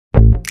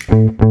Hey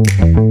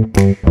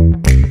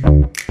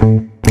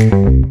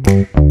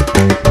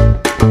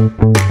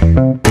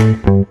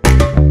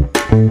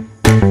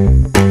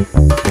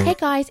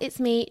guys, it's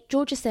me,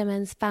 Georgia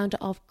Simmons, founder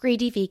of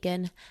Greedy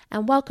Vegan,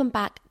 and welcome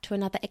back to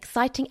another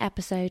exciting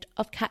episode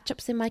of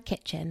Catch-Ups in My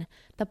Kitchen,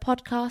 the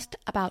podcast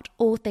about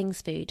all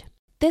things food.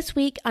 This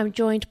week I'm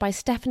joined by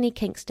Stephanie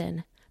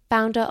Kingston,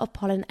 founder of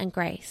Pollen and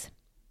Grace.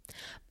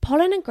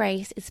 Pollen and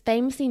Grace is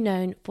famously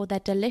known for their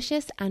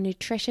delicious and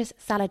nutritious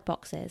salad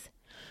boxes,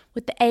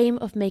 with the aim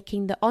of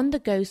making the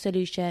on-the-go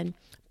solution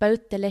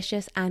both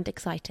delicious and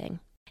exciting.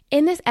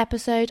 In this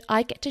episode,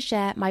 I get to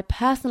share my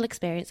personal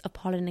experience of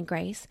Pollen and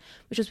Grace,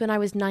 which was when I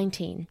was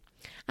 19.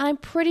 And I'm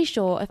pretty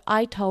sure if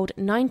I told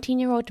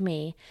 19-year-old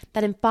me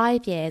that in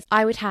 5 years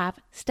I would have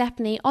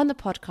Stephanie on the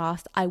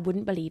podcast, I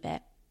wouldn't believe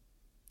it.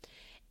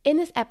 In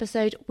this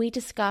episode, we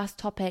discuss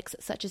topics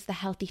such as the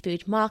healthy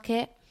food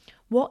market,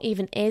 what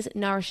even is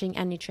nourishing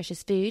and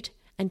nutritious food,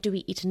 and do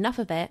we eat enough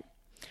of it,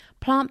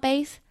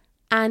 plant-based,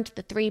 and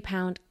the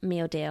 £3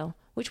 meal deal,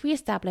 which we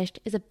established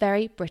is a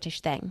very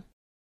British thing.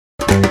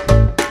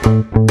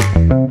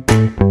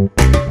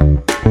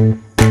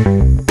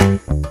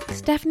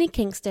 Stephanie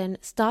Kingston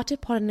started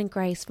Pollen and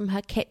Grace from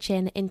her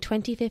kitchen in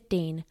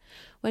 2015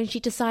 when she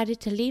decided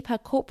to leave her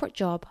corporate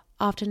job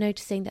after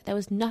noticing that there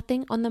was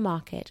nothing on the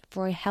market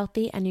for a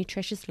healthy and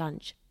nutritious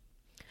lunch.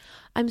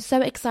 I'm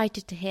so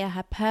excited to hear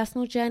her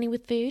personal journey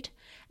with food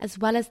as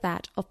well as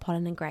that of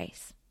Pollen and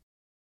Grace.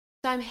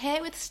 So I'm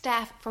here with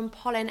Steph from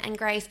Pollen and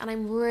Grace and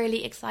I'm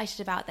really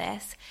excited about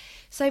this.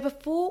 So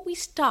before we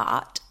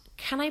start,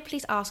 can I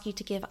please ask you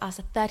to give us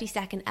a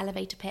 30-second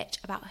elevator pitch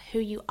about who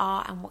you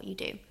are and what you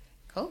do?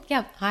 Cool.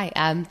 Yeah. Hi.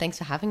 Thanks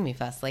for having me,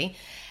 firstly.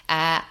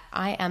 I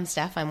am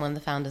Steph. I'm one of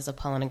the founders of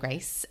Pollen and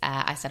Grace.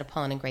 I set up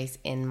Pollen and Grace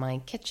in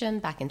my kitchen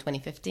back in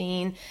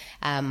 2015.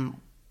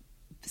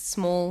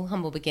 Small,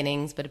 humble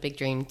beginnings, but a big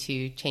dream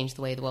to change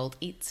the way the world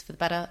eats for the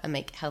better and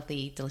make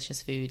healthy,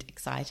 delicious food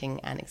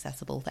exciting and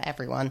accessible for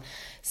everyone.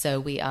 So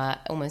we are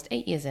almost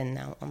 8 years in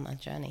now on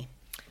that journey.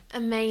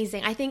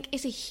 Amazing. I think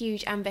it's a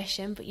huge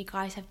ambition, but you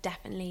guys have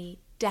definitely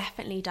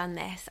done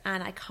this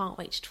and I can't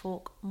wait to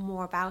talk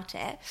more about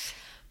it.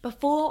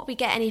 Before we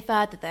get any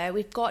further though,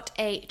 we've got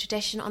a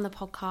tradition on the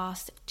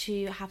podcast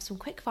to have some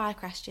quick fire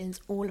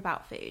questions all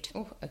about food.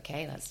 Oh,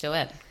 okay, let's do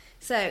it.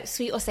 So,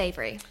 sweet or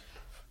savoury?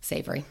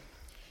 Savoury.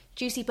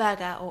 Juicy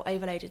burger or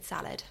overloaded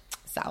salad?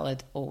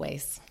 Salad,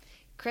 always.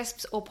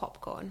 Crisps or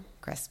popcorn?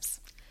 Crisps.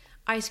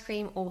 Ice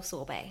cream or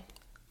sorbet?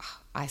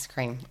 Ice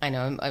cream. I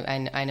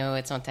know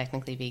it's not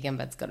technically vegan,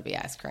 but it's got to be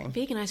ice cream.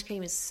 Vegan ice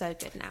cream is so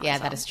good now. Yeah,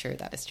 that is true.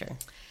 That is true.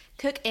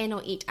 Cook in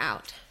or eat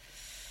out?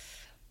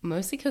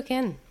 Mostly cook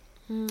in.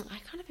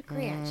 I kind of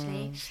agree,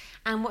 actually.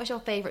 And what's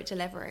your favourite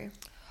delivery?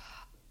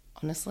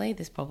 Honestly,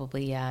 this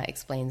probably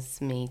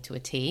explains me to a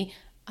T.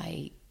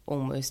 I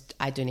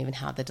don't even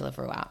have the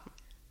Deliveroo app.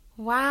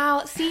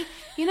 Wow. See,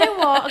 you know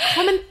what? A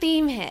common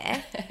theme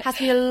here has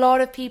been a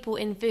lot of people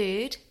in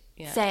food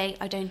say,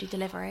 I don't do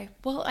delivery.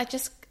 Well, I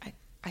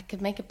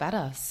could make it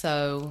better,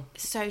 so...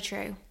 So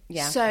true.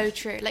 Yeah. So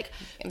true. Like,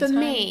 for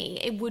me,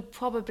 it would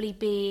probably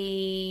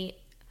be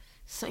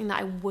something that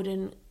I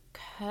wouldn't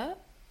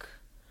cook.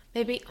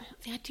 Maybe,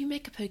 I do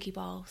make a poke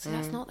bowl, so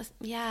that's not...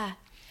 Yeah.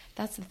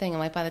 That's the thing.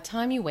 Like, by the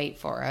time you wait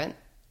for it,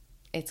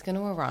 it's going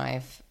to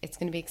arrive, it's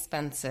going to be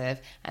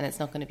expensive, and it's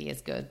not going to be as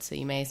good. So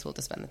you may as well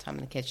just spend the time in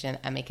the kitchen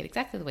and make it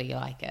exactly the way you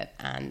like it,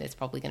 and it's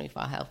probably going to be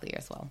far healthier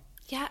as well.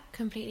 Yeah,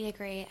 completely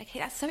agree. Okay,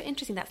 that's so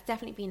interesting. That's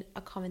definitely been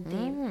a common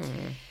theme.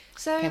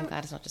 So okay, I'm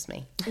glad it's not just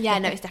me. Yeah,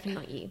 no, it's definitely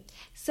not you.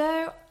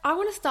 So I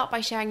want to start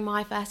by sharing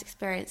my first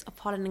experience of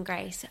Pollen and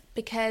Grace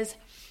because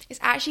it's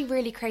actually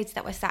really crazy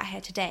that we're sat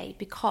here today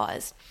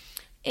because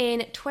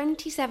in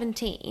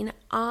 2017,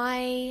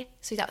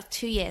 so that was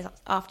 2 years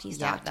after you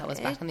started. Yeah, that was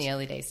back in the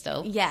early days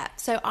still. Yeah,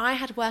 so I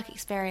had work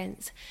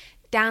experience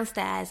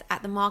downstairs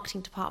at the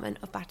marketing department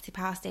of Battersea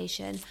Power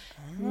Station.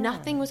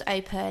 Nothing was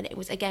open. It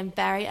was, again,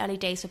 very early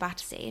days for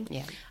Battersea.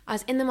 Yeah. I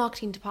was in the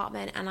marketing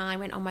department and I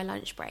went on my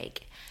lunch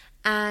break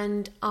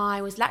and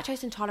I was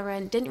lactose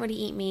intolerant, didn't really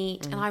eat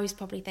meat, and I was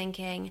probably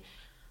thinking,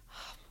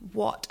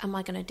 what am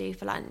I going to do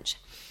for lunch?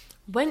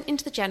 Went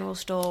into the general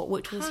store,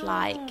 which was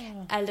like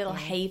a little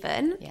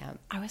haven. Yeah.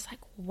 I was like,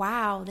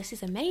 wow, this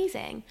is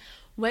amazing.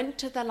 Went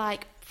to the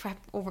like prep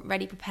or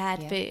ready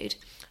prepared food,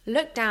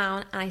 look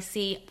down and I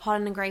see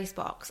Pollen and Grace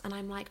box and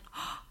I'm like,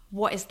 oh,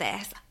 what is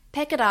this?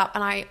 Pick it up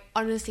and I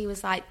honestly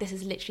was like, this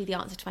is literally the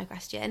answer to my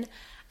question.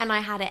 And I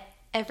had it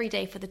every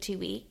day for the 2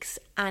 weeks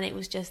and it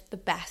was just the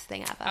best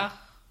thing ever. Oh,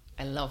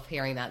 I love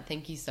hearing that.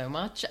 Thank you so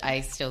much.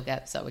 I still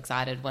get so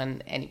excited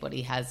when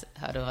anybody has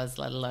heard of us,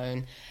 let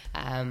alone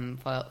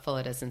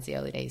followed us since the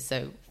early days.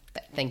 So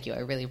thank you. I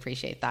really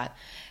appreciate that.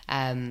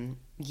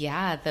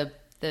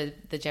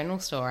 The general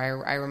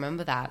store, I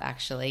remember that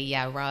actually.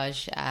 Yeah,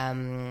 Raj,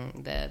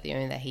 the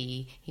owner that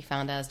he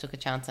found us, took a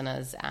chance on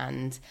us,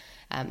 and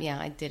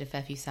I did a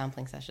fair few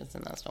sampling sessions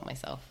in that store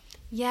myself.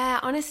 Yeah,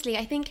 honestly,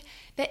 I think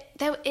that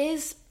there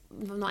is,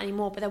 well, not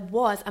anymore, but there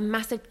was a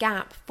massive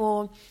gap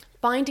for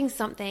finding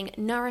something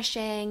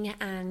nourishing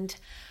and,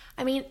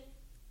 I mean,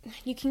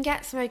 you can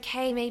get some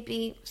okay,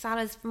 maybe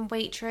salads from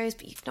Waitrose,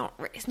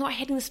 but it's not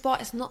hitting the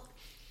spot.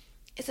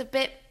 It's a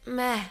bit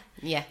meh.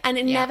 Yeah. And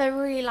it never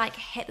really like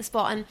hit the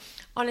spot. And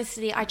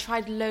honestly, I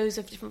tried loads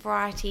of different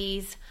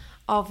varieties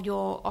of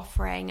your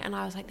offering, and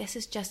I was like, this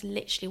is just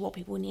literally what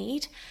people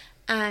need.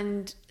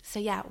 And so,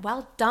 yeah,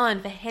 well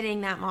done for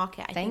hitting that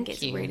market. I think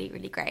it's really,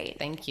 really great.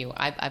 Thank you.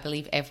 I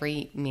believe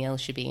every meal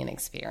should be an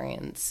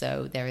experience.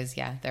 So there is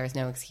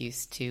no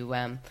excuse to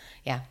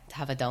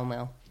have a dull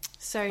meal.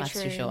 So Life's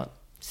true. Too short.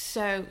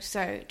 So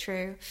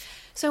true.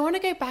 So I want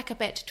to go back a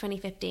bit to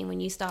 2015 when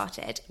you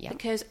started,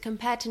 because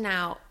compared to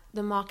now,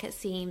 the market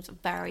seems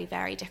very,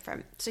 very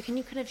different. So can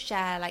you kind of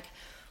share like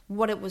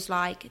what it was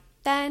like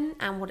then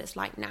and what it's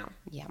like now?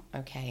 Yeah,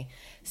 okay.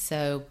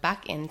 So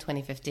back in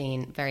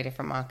 2015, very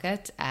different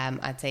market.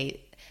 I'd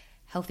say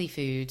healthy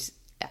food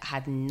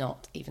had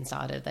not even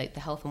started. Like the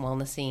health and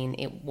wellness scene,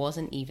 it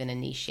wasn't even a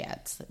niche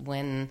yet.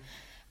 When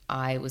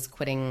I was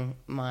quitting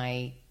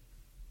my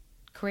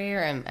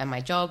career and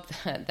my job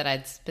that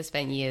I'd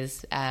spent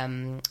years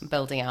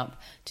building up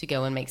to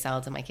go and make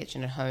salads in my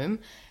kitchen at home,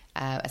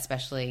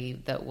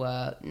 especially that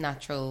were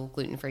natural,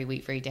 gluten-free,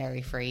 wheat-free,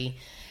 dairy-free,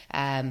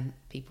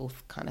 people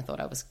kind of thought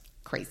I was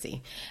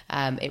crazy.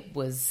 It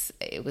was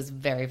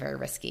very, very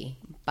risky,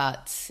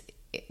 but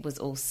it was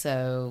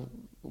also,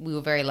 we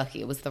were very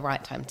lucky. It was the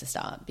right time to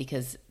start,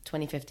 because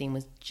 2015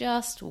 was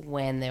just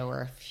when there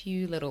were a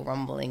few little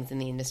rumblings in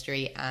the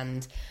industry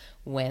and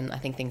when I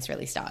think things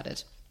really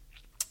started.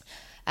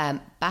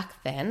 Back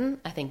then,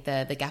 I think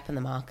the gap in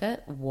the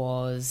market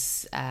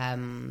was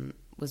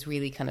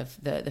really kind of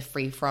the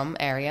free from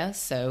area.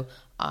 So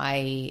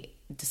I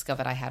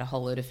discovered I had a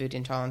whole load of food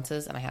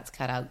intolerances, and I had to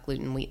cut out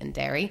gluten, wheat, and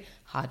dairy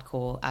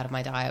hardcore out of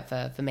my diet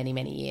for many,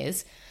 many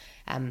years.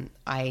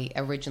 I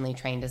originally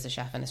trained as a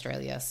chef in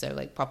Australia, so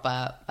like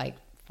proper like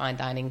fine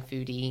dining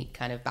foodie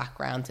kind of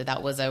background. So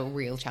that was a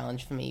real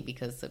challenge for me,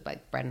 because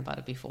like bread and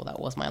butter before that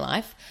was my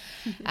life.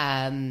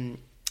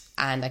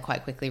 And I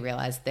quite quickly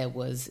realized there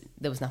was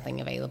nothing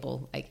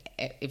available. Like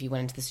if you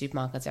went into the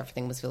supermarkets,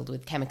 everything was filled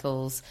with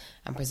chemicals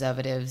and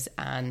preservatives,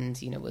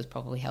 and it was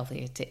probably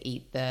healthier to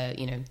eat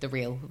the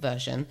real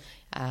version.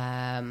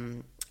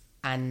 And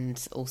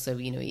also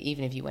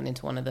even if you went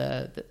into one of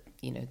the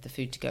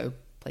food to go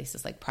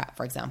places like Pratt,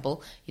 for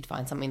example, you'd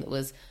find something that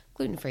was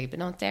gluten-free but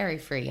not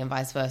dairy-free, and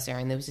vice versa.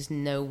 And there was just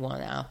no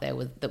one out there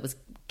that was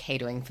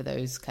catering for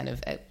those kind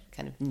of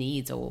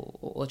needs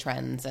or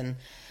trends. And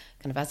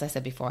kind of, as I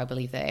said before, I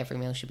believe that every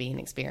meal should be an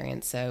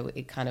experience. So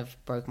it kind of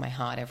broke my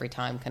heart every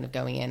time kind of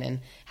going in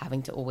and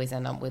having to always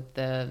end up with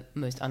the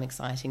most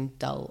unexciting,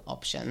 dull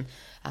option,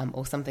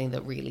 or something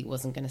that really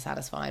wasn't going to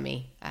satisfy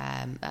me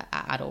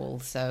at all.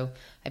 So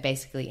I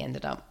basically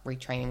ended up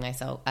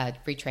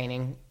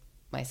retraining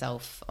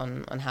myself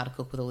on how to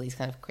cook with all these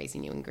kind of crazy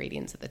new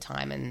ingredients at the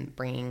time, and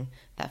bringing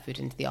that food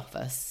into the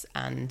office.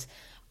 And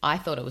I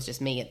thought it was just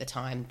me at the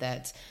time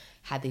that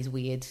had these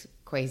weird,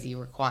 crazy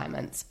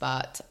requirements.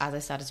 But as I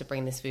started to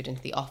bring this food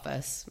into the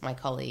office, my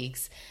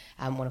colleagues,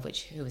 one of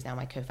which who is now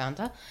my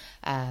co-founder,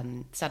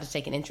 started to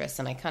take an interest,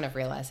 and I kind of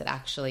realized that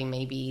actually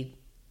maybe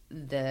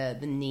the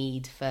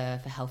need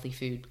for healthy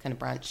food kind of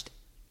branched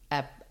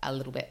a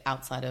little bit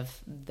outside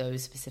of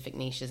those specific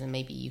niches, and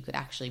maybe you could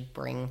actually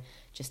bring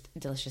just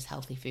delicious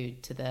healthy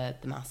food to the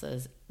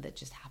masses that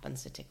just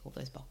happens to tick all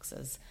those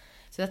boxes.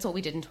 So that's what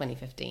we did in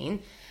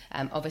 2015.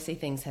 Obviously,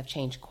 things have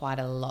changed quite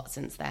a lot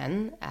since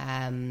then.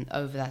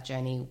 Over that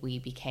journey, we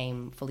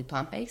became fully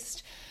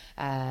plant-based.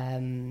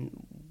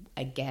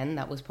 Again,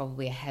 that was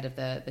probably ahead of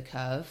the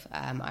curve.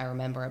 I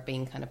remember it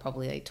being kind of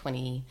probably like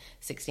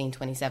 2016,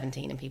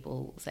 2017, and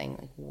people saying,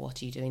 like, what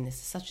are you doing? This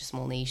is such a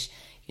small niche.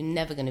 You're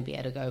never going to be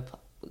able to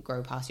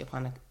grow past your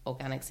plant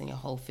organics and your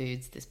whole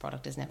foods. This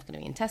product is never going to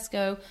be in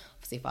Tesco.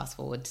 Obviously, fast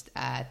forward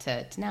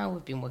to now,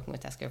 we've been working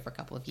with Tesco for a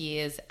couple of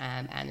years,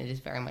 and it is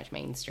very much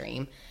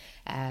mainstream.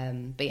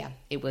 But yeah,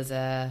 it was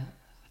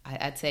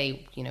I'd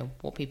say,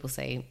 what people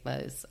say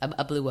was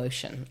a blue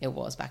ocean. It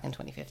was back in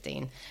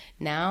 2015.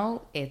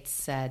 Now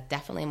it's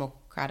definitely a more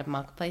crowded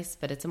marketplace,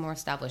 but it's a more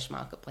established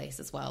marketplace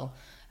as well.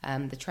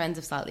 The trends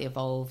have slightly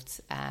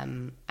evolved,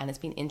 and it's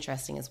been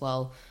interesting as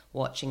well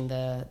watching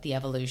the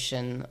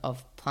evolution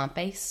of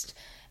plant-based.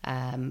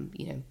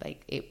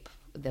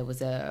 There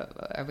was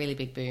a really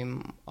big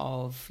boom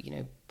of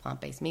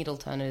plant-based meat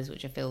alternatives,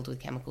 which are filled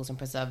with chemicals and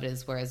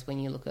preservatives. Whereas when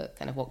you look at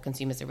kind of what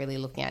consumers are really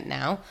looking at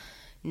now,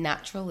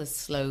 natural is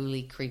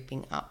slowly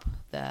creeping up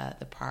the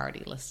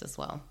priority list as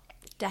well.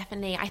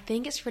 Definitely. I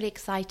think it's really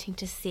exciting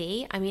to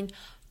see. I mean,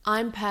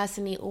 I'm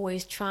personally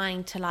always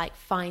trying to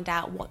find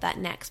out what that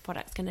next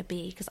product's going to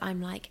be, because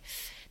I'm like,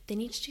 they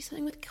need to do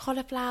something with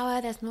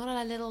cauliflower. There's not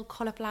a little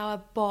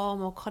cauliflower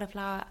bomb or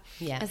cauliflower.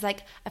 Yeah. There's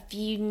a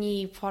few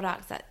new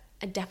products that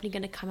are definitely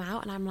going to come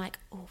out, and I'm like,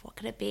 oh, what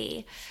could it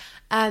be?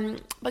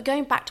 But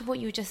going back to what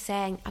you were just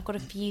saying, I've got a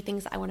few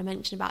things that I want to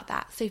mention about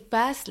that. So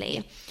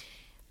firstly,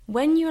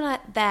 when you're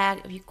there,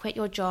 if you quit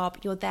your job,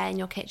 you're there in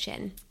your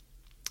kitchen,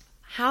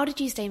 how did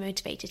you stay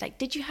motivated?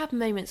 Did you have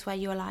moments where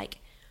you were like,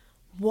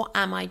 what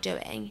am I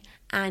doing?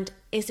 And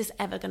is this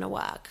ever going to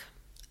work?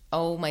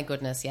 Oh my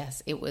goodness,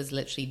 yes. It was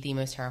literally the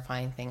most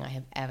terrifying thing I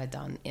have ever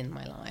done in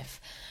my life.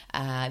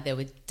 There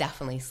were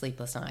definitely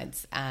sleepless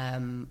nights.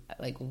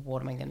 Like,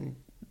 what am I going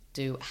to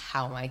do?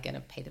 How am I going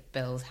to pay the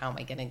bills? How am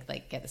I going to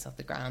like get this off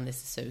the ground?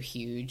 This is so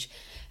huge.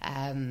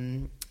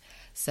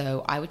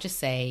 So I would just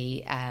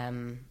say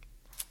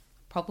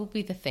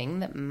probably the thing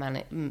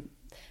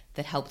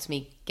that helped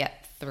me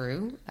get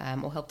through,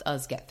 or helped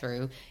us get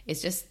through,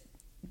 is just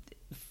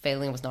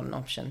failing was not an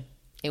option.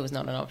 It was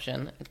not an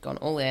option. I'd gone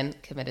all in,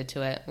 committed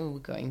to it. We were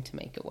going to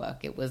make it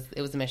work. It was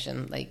a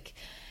mission. Like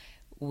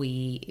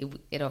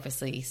it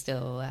obviously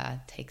still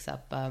takes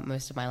up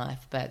most of my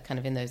life, but kind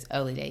of in those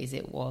early days,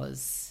 it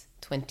was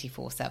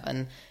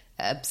 24/7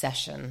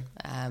 obsession.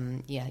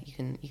 Yeah, you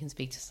can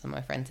speak to some of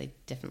my friends. They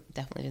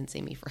definitely didn't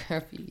see me for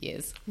a few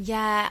years.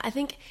 Yeah, I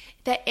think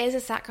there is a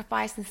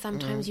sacrifice, and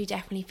sometimes you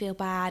definitely feel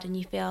bad and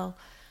you feel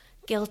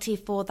guilty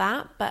for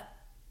that, but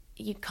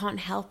you can't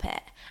help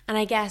it. And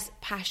I guess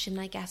passion,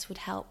 would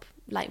help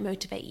like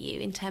motivate you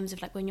in terms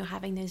of like when you're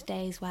having those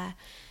days where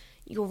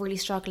you're really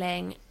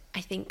struggling. I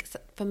think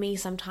for me,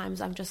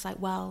 sometimes I'm just like,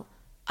 well,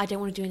 I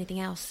don't want to do anything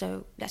else,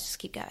 so let's just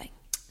keep going.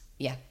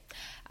 Yeah,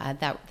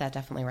 that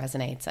definitely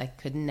resonates. I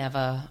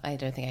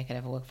don't think I could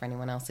ever work for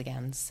anyone else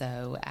again.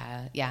 So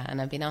yeah,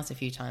 and I've been asked a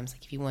few times,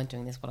 like, if you weren't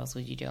doing this, what else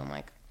would you do? I'm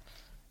like,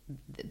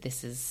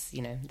 this is,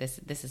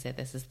 this is it.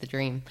 This is the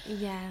dream.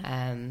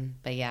 Yeah.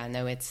 But yeah,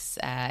 no, it's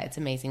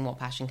amazing what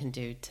passion can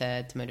do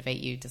to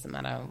motivate you. Doesn't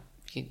matter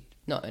if you're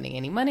not earning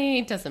any money.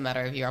 It doesn't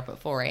matter if you're up at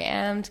 4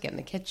 a.m. to get in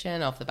the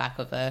kitchen off the back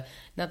of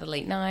another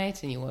late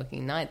night, and you're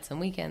working nights and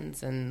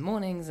weekends and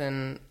mornings,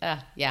 and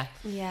yeah,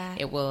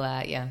 it will.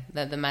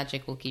 The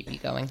magic will keep you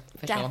going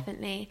for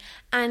Definitely.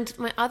 Sure. And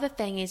my other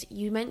thing is,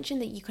 you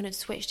mentioned that you kind of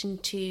switched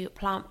into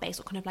plant-based,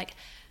 or kind of like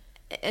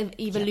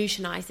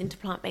evolutionized into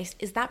plant-based.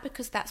 Is that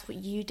because that's what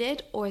you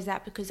did, or is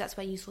that because that's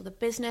where you saw the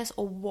business,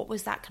 or what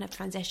was that kind of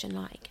transition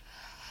like?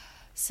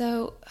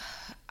 So,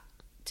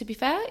 to be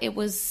fair, it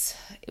was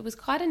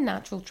quite a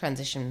natural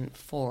transition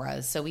for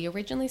us. So we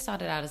originally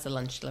started out as a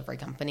lunch delivery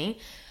company,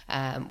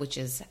 which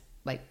is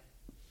like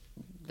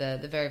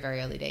the very, very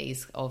early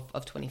days of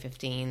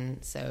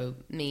 2015. So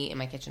me in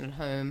my kitchen at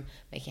home,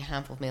 making a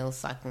handful of meals,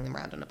 cycling them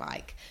around on a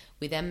bike.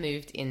 We then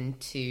moved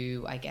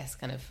into, I guess,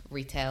 kind of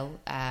retail,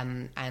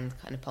 and kind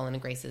of Pollen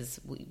and Grace's,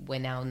 we're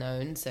now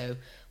known. So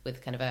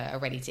with kind of a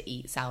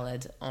ready-to-eat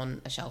salad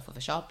on a shelf of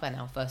a shop, and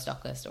our first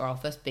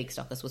big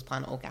stockist was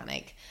Planet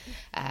Organic.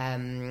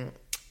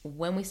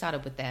 When we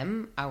started with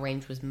them, our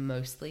range was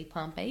mostly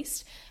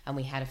plant-based,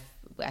 and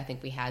I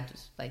think we had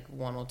like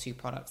 1 or 2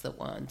 products that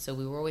weren't. So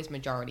we were always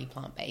majority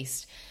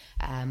plant-based,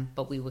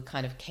 but we were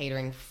kind of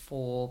catering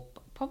for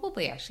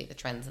probably actually the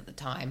trends at the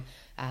time.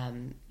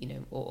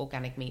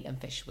 Organic meat and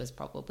fish was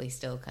probably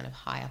still kind of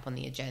high up on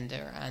the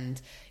agenda,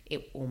 and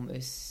it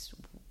almost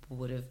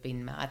would have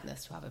been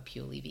madness to have a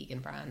purely vegan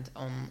brand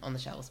on the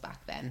shelves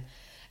back then.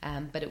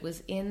 But it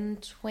was in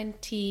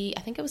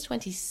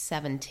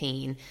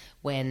 2017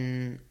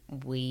 when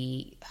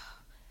we,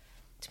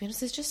 to be honest,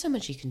 there's just so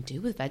much you can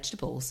do with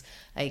vegetables.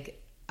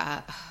 Like,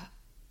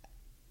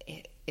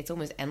 it's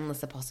almost endless,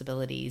 the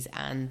possibilities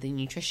and the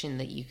nutrition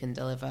that you can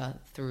deliver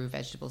through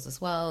vegetables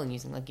as well, and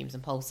using legumes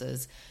and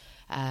pulses.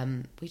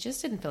 We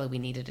just didn't feel like we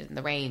needed it in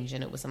the range,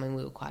 and it was something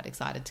we were quite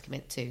excited to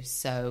commit to.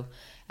 So,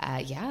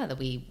 that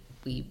we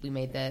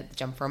made the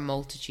jump for a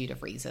multitude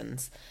of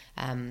reasons.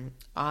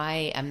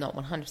 I am not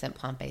 100%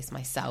 plant-based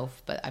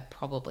myself, but I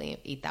probably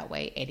eat that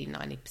way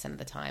 80-90% of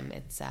the time.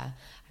 It's I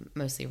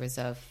mostly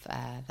reserve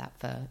that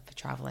for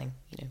traveling,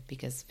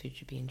 because food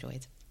should be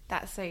enjoyed.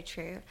 That's so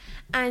true.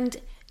 And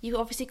you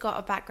obviously got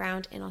a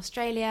background in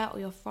Australia, or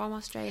you're from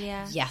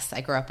Australia. Yes,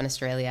 I grew up in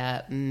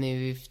Australia,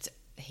 moved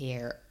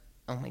here,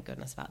 oh my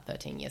goodness, about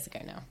 13 years ago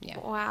now. Yeah.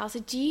 Wow.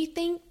 So do you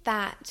think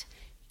that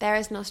there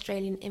is an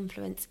Australian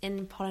influence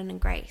in Pollen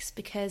and Grace?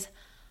 Because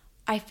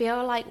I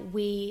feel like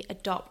we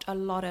adopt a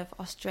lot of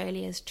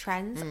Australia's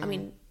trends. I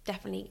mean,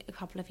 definitely a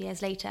couple of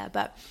years later,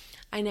 but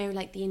I know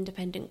like the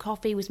independent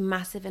coffee was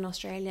massive in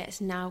Australia. It's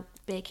now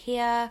big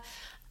here.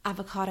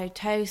 Avocado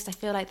toast, I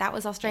feel like that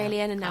was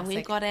Australian, and classic. Now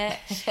we've got it.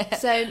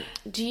 So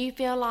do you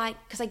feel like,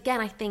 because again,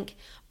 I think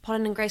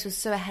Pollen and Grace was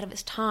so ahead of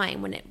its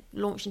time when it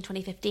launched in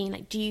 2015,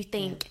 like, do you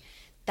think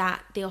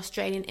that the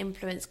Australian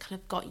influence kind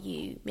of got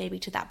you maybe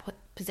to that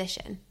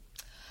position?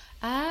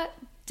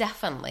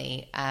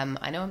 Definitely.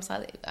 I know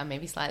I'm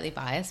maybe slightly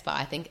biased, but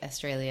I think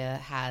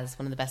Australia has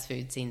one of the best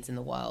food scenes in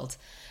the world.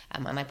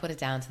 And I put it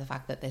down to the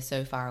fact that they're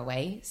so far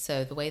away.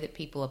 So the way that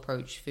people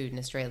approach food in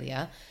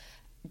Australia,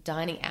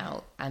 dining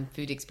out and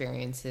food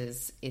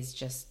experiences is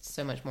just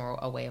so much more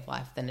a way of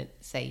life than it,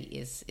 say,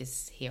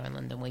 is here in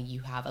London, where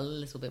you have a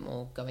little bit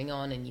more going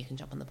on and you can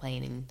jump on the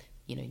plane and,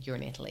 you're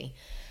in Italy.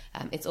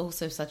 It's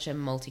also such a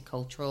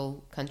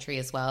multicultural country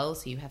as well,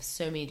 so you have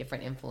so many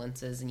different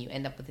influences, and you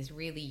end up with this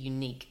really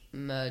unique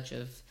merge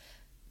of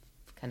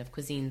kind of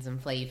cuisines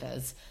and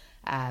flavors,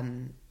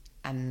 and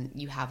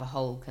you have a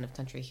whole kind of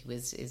country who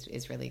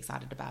is really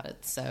excited about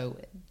it. So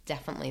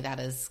definitely that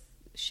has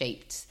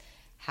shaped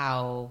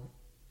how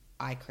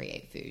I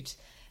create food.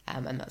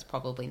 And that's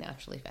probably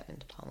naturally fed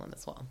into Pollen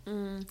as well.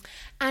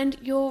 And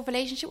your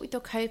relationship with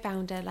your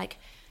co-founder, like,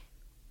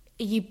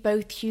 are you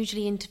both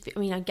hugely into food? I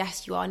mean, I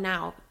guess you are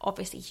now,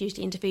 obviously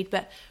hugely into food,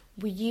 but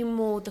were you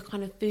more the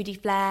kind of foodie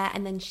flair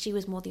and then she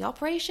was more the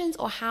operations,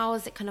 or how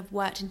has it kind of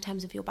worked in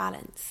terms of your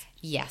balance?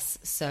 Yes.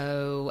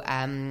 So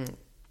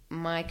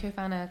my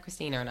co-founder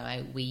Christina and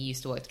I, we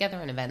used to work together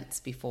in events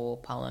before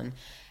Pollen,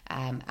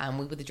 and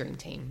we were the dream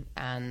team.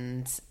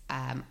 And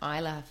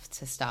I left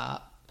to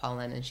start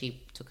Pollen and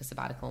she took a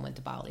sabbatical and went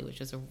to Bali, which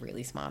was a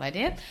really smart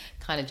idea.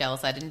 Kind of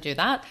jealous I didn't do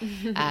that.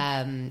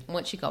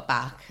 Once she got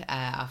back,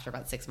 after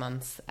about 6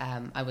 months,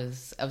 I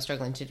was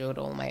struggling to do it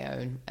all on my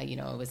own. I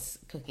was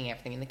cooking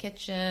everything in the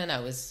kitchen. I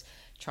was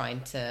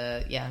trying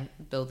to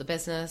build the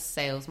business,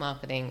 sales,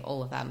 marketing,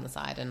 all of that on the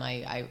side. And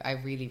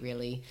I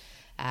really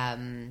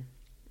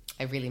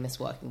miss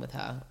working with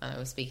her. And I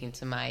was speaking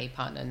to my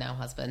partner, now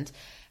husband,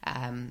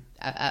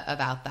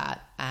 about that,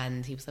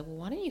 and he was like, well,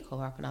 why don't you call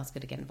her up and ask her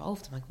to get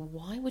involved? I'm like,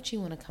 why would she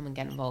want to come and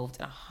get involved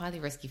in a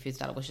highly risky food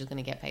startup where she's going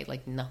to get paid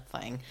like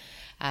nothing?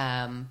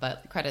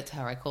 But credit to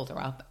her, I called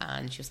her up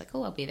and she was like,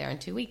 oh, I'll be there in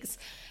 2 weeks.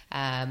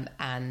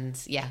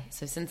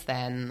 So since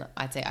then,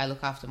 I'd say I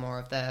look after more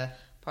of the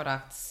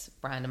products,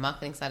 brand and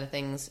marketing side of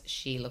things.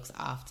 She looks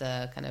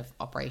after kind of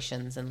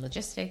operations and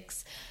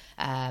logistics,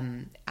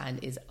 and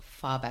is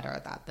far better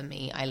at that than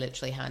me. I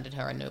literally handed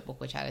her a notebook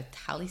which had a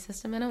tally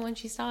system in it when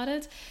she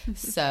started.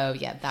 So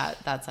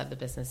that side of the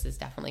business is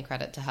definitely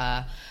credit to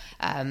her.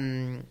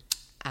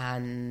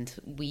 And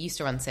we used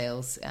to run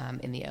sales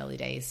in the early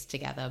days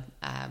together,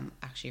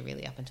 actually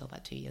really up until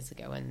about 2 years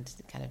ago, and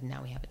kind of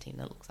now we have a team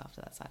that looks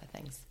after that side of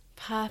things.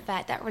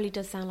 Perfect. That really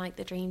does sound like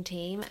the dream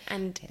team,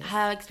 and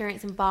her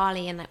experience in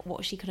Bali and like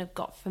what she could have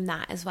got from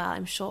that as well,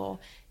 I'm sure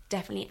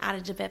definitely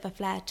added a bit of a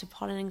flair to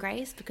Pollen and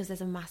Grace, because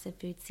there's a massive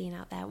food scene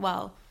out there.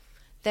 Well,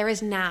 there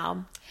is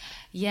now.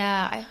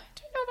 Yeah, I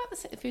don't know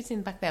about the food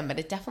scene back then, but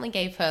it definitely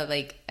gave her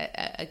like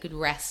a good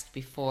rest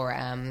before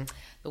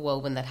the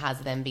whirlwind that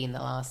has then been the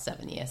last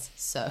 7 years.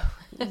 So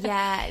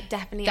yeah,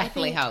 definitely.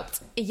 Definitely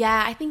helped.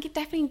 Yeah, I think it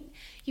definitely,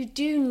 you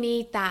do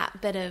need that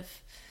bit of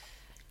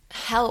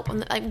help.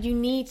 Like you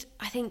need,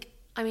 I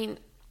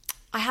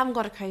haven't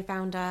got a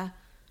co-founder.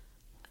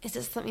 Is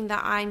this something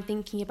that I'm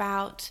thinking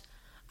about?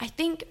 I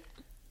think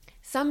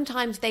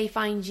sometimes they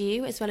find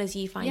you as well as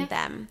you find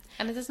them.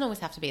 And it doesn't always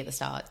have to be at the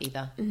start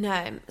either.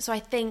 No. So I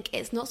think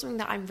it's not something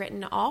that I've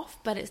written off,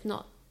 but it's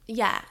not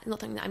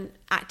something that I'm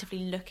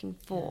actively looking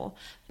for.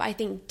 But I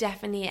think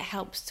definitely it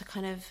helps to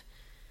kind of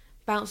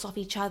bounce off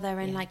each other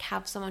and like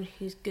have someone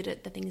who's good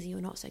at the things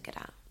you're not so good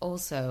at.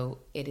 Also,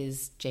 it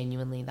is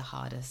genuinely the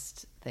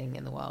hardest thing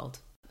in the world.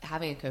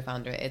 Having a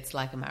co-founder, it's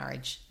like a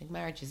marriage. Like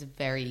marriage is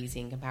very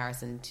easy in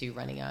comparison to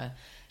running a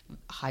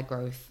high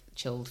growth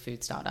chilled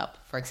food startup,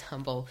 for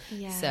example.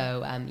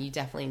 So you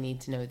definitely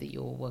need to know that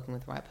you're working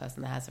with the right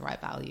person that has the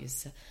right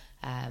values.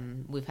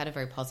 We've had a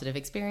very positive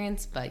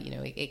experience, but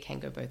it can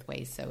go both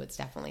ways, so it's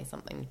definitely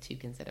something to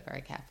consider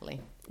very carefully.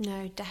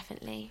 No,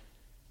 definitely.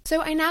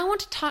 So I now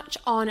want to touch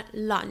on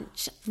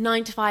lunch,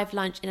 9 to 5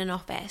 lunch in an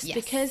office,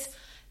 because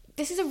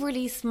this is a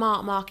really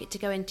smart market to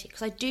go into,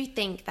 because I do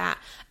think that,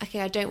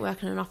 I don't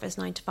work in an office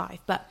 9 to 5,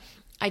 but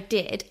I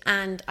did,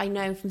 and I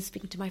know from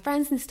speaking to my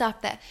friends and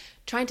stuff that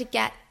trying to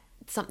get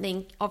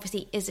something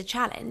obviously is a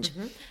challenge.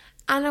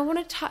 And I want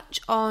to touch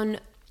on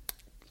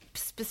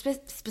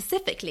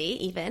specifically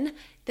even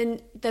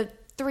the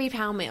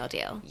 £3 meal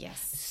deal.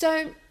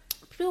 So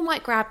people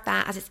might grab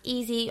that as it's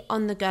easy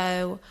on the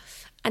go,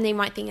 and they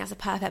might think that's a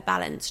perfect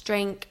balance: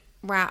 drink,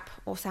 wrap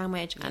or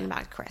sandwich and a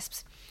bag of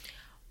crisps.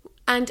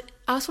 And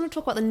I also want to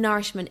talk about the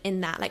nourishment in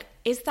that. Like,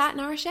 is that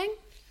nourishing?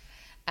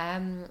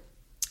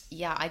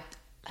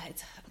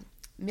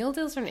 Meal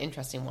deals are an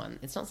interesting one.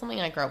 It's not something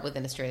I grew up with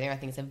in Australia. I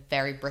think it's a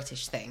very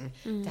British thing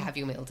to have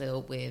your meal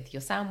deal with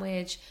your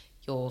sandwich,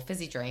 your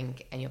fizzy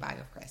drink, and your bag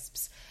of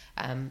crisps.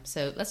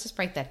 So let's just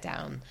break that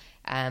down.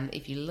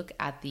 If you look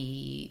at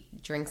the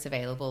drinks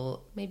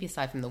available, maybe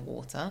aside from the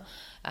water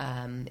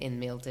in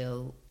meal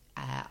deal,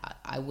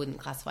 I wouldn't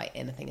classify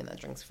anything in the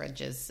drinks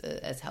fridge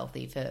as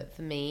healthy.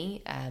 For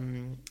me,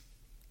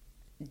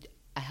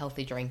 a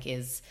healthy drink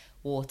is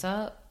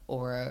water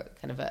or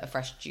kind of a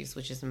fresh juice,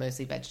 which is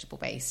mostly vegetable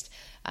based.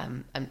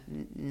 I'm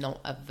not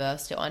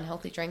averse to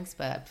unhealthy drinks,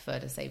 but I prefer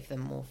to save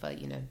them more for,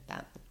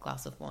 that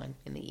glass of wine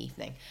in the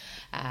evening.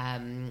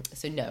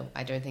 So no,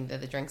 I don't think that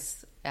the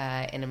drinks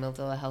in a meal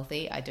deal are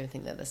healthy. I don't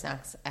think that the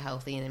snacks are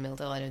healthy in a meal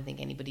deal. I don't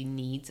think anybody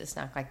needs a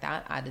snack like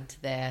that added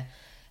to their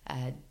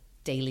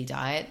daily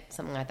diet.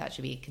 Something like that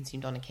should be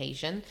consumed on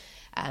occasion.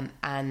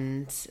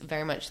 And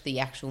very much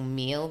the actual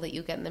meal that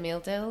you get in the meal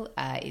deal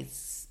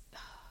is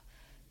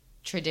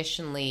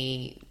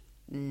traditionally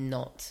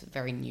not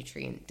very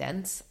nutrient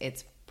dense.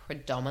 It's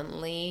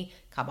predominantly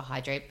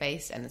carbohydrate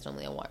based, and it's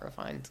only a white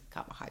refined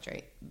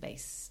carbohydrate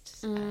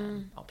based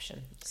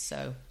option.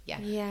 So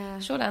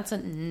short answer,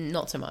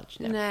 not so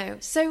much. No.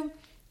 So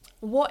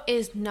what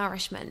is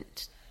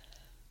nourishment?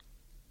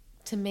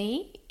 To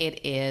me,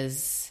 it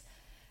is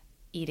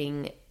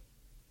eating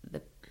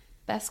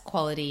best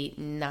quality,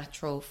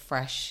 natural,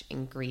 fresh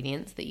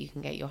ingredients that you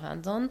can get your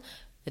hands on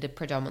that are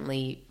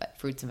predominantly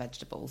fruits and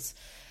vegetables.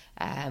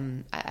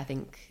 I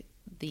think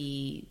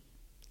the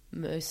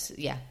most,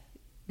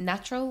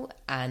 natural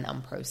and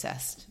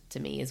unprocessed to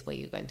me is where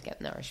you're going to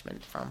get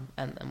nourishment from,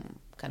 and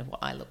kind of what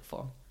I look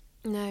for.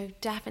 No,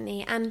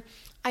 definitely. And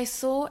I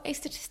saw a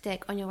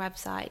statistic on your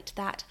website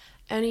that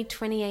only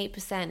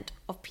 28%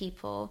 of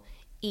people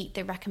eat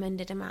the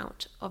recommended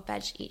amount of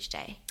veg each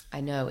day. I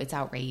know, it's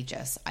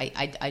outrageous.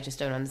 I just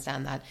don't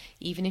understand that.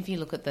 Even if you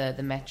look at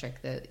the metric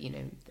that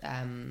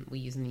we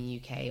use in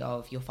the UK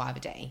of your 5 a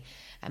day,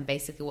 and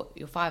basically what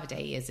your 5 a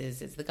day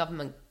is the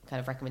government kind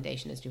of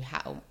recommendation as to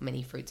how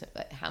many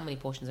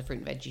portions of fruit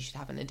and veg you should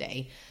have in a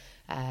day,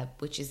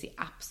 which is the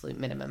absolute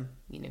minimum.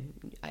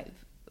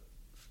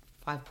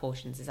 5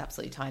 portions is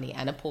absolutely tiny,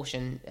 and a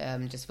portion,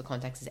 just for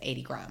context, is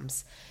 80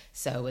 grams.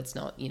 So it's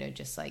not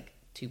just like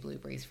 2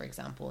 blueberries, for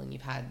example, and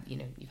you've had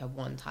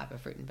one type of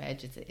fruit and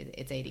veg.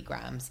 It's 80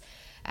 grams.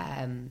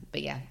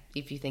 But yeah,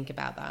 if you think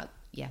about that,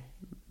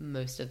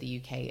 most of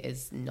the UK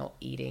is not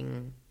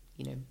eating,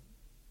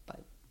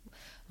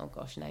 oh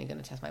gosh, now you're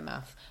going to test my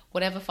math.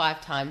 Whatever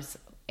 5 times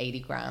 80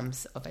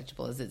 grams of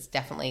vegetables, it's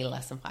definitely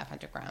less than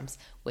 500 grams,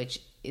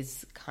 which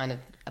is kind of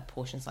a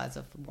portion size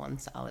of one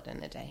salad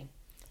in a day.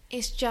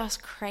 It's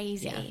just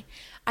crazy.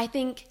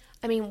 Yeah.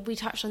 We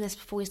touched on this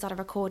before we started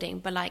recording,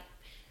 but like,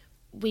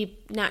 we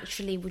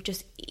naturally would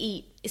just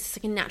eat. It's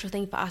like a natural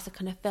thing for us to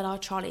kind of fill our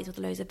trolleys with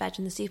loads of veg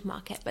in the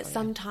supermarket. But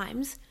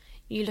sometimes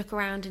you look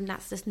around and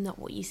that's just not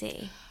what you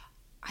see.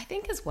 I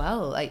think as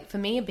well, like for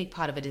me, a big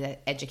part of it is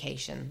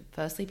education.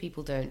 Firstly,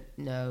 people don't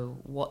know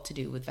what to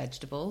do with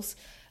vegetables.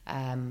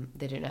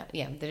 They don't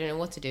know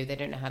what to do. They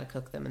don't know how to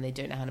cook them, and they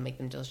don't know how to make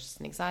them delicious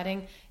and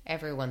exciting.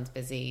 Everyone's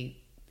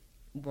busy,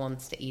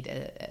 wants to eat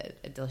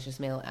a delicious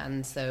meal,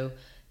 and so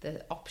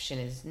the option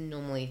is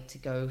normally to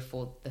go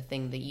for the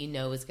thing that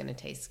is going to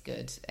taste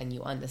good and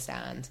you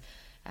understand,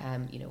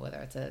 whether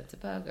it's a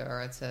burger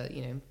or it's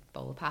a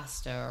bowl of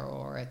pasta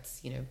or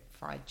it's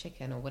fried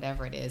chicken or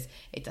whatever it is.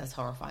 It does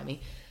horrify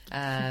me,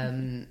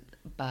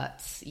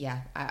 but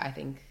I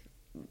think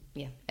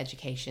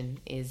education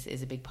is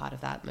a big part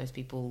of that. Most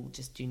people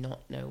just do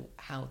not know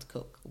how to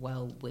cook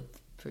well with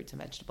fruits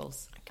and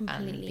vegetables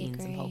and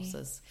beans and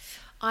pulses.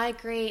 I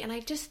agree, and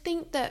I just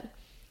think that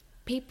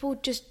people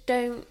just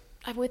don't.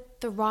 With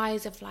the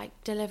rise of like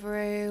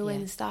Deliveroo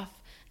and stuff,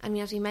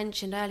 as we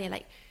mentioned earlier,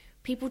 like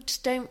people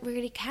just don't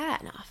really care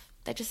enough.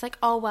 They're just like,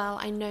 oh well,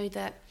 I know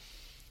that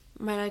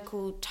my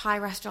local Thai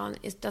restaurant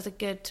does a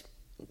good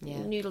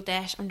noodle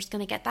dish. I'm just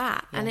going to get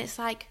that, and it's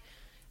like,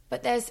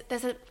 but there's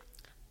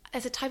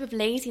a type of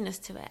laziness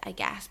to it, I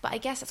guess. But I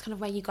guess that's kind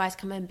of where you guys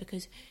come in,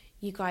 because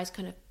you guys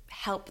kind of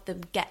help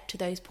them get to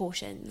those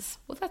portions.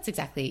 Well, that's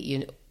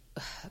exactly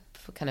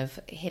for kind of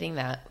hitting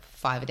that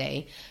 5 a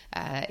day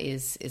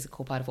is a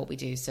core part of what we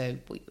do. So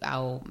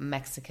our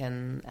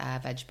Mexican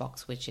veg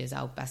box, which is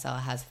our bestseller,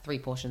 has 3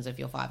 portions of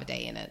your 5 a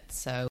day in it.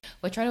 So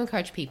we're trying to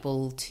encourage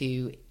people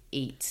to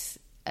eat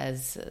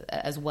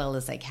as well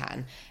as they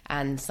can,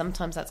 and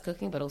sometimes that's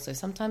cooking, but also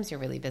sometimes you're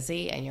really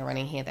busy and you're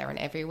running here, there and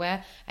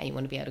everywhere, and you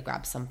want to be able to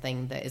grab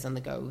something that is on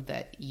the go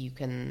that you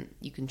can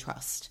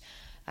trust.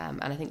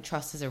 And I think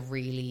trust is a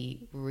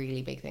really,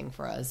 really big thing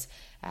for us,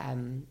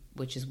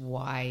 which is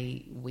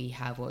why we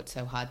have worked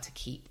so hard to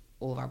keep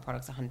all of our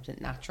products 100%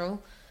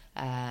 natural.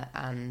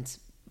 And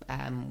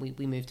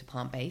we moved to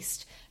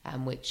plant-based,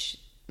 which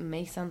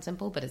may sound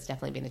simple, but it's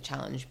definitely been a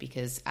challenge,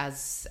 because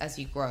as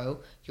you grow,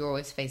 you're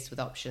always faced with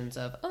options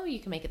of, oh, you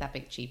can make it that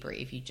bit cheaper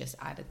if you just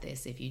added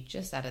this, if you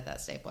just added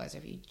that stabilizer,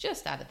 if you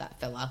just added that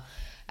filler.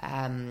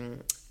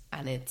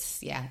 And it's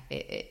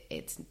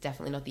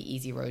definitely not the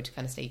easy road to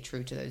kind of stay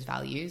true to those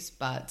values.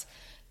 But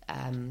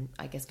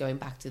I guess going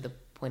back to the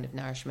point of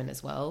nourishment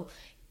as well,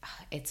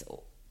 it's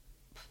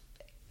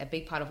a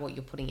big part of what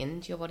you're putting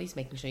into your body is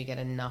making sure you get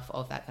enough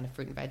of that kind of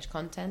fruit and veg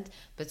content,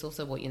 but it's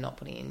also what you're not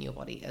putting in your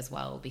body as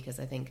well, because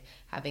I think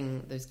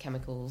having those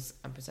chemicals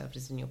and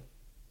preservatives in your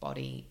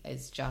body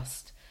is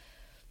just,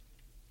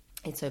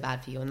 it's so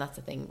bad for you. And that's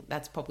the thing.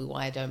 That's probably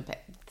why I don't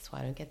get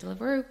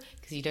Deliveroo,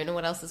 because you don't know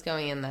what else is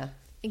going in there.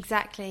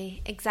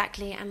 Exactly.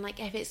 And like,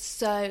 if it's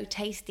so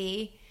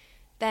tasty,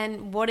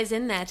 then what is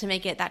in there to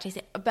make it that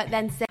tasty? But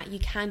then you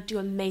can do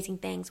amazing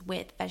things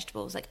with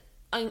vegetables, like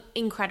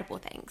incredible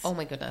things. Oh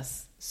my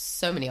goodness,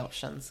 so many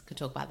options. Could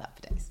talk about that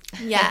for days.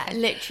 Yeah,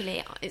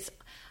 literally.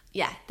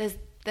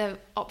 The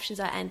options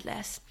are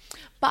endless.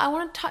 But I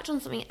want to touch on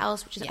something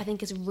else, which is I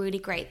think is really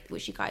great,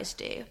 which you guys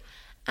do,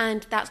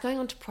 and that's going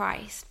on to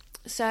price.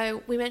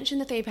 So we mentioned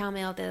the £3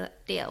 meal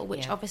deal,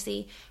 which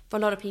obviously for a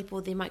lot of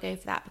people, they might go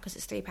for that because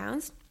it's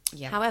 £3.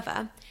 Yeah.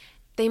 However,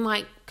 they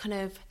might kind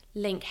of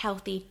link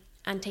healthy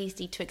and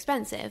tasty to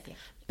expensive. Yeah.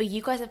 But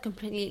you guys have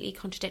completely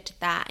contradicted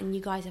that, and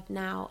you guys have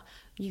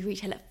you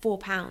retail at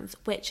 £4,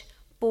 which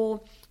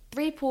for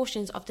 3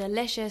 portions of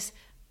delicious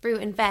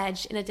fruit and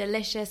veg in a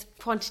delicious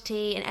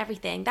quantity and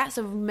everything, that's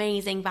an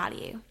amazing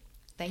value.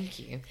 Thank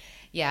you.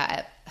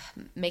 Yeah,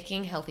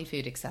 making healthy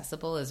food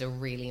accessible is a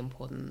really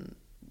important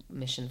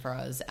mission for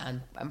us,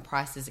 and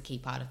price is a key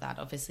part of that.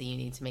 Obviously, you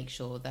need to make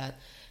sure that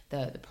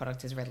the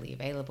product is readily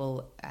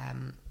available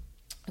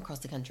across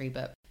the country,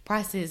 but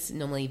price is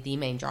normally the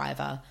main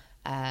driver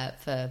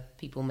for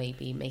people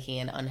maybe making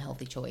an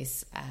unhealthy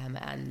choice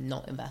and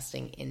not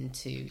investing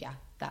into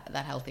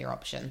that healthier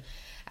option.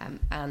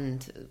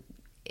 And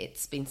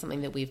it's been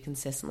something that we've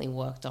consistently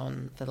worked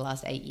on for the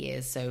last 8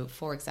 years. So,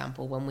 for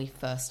example, when we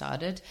first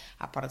started,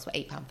 our products were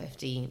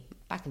 £8.50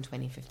 back in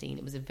 2015.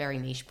 It was a very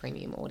niche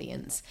premium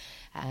audience.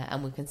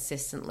 And we've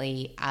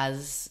consistently,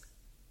 as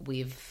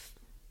we've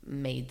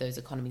made those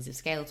economies of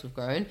scale, as we've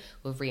grown,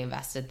 we've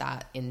reinvested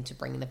that into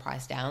bringing the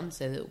price down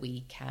so that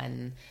we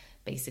can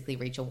basically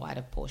reach a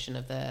wider portion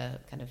of the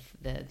kind of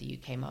the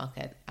UK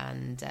market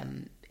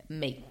and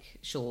make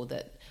sure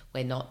that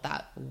we're not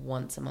that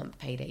once a month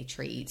payday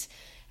treat.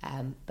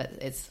 But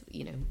it's,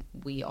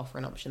 we offer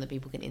an option that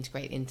people can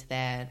integrate into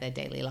their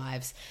daily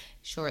lives.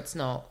 Sure, it's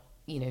not,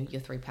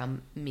 your £3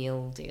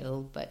 meal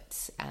deal,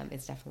 but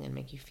it's definitely going to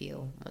make you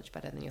feel much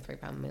better than your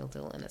 £3 meal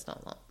deal, and it's not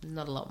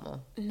a lot more.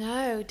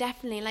 No,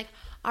 definitely. Like,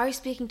 I was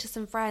speaking to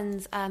some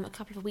friends a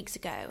couple of weeks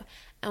ago,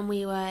 and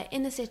we were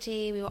in the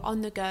city, we were on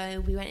the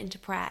go, we went into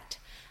Pret,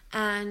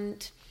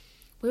 and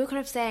we were kind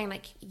of saying,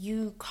 like,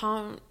 you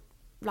can't,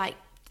 like,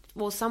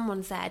 well,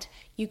 someone said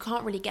you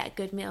can't really get a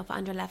good meal for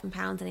under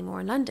 £11 anymore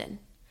in London.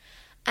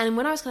 And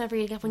when I was kind of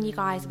reading up on you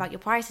guys about your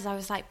prices, I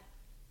was like,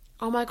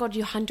 oh my God,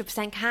 you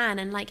 100% can.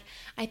 And like,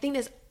 I think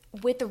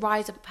with the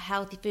rise of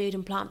healthy food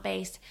and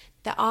plant-based,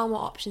 there are more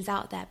options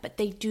out there, but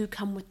they do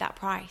come with that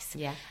price.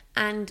 Yeah.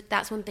 And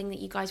that's one thing that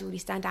you guys really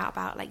stand out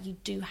about. Like, you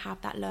do have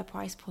that low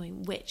price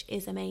point, which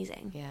is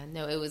amazing. Yeah,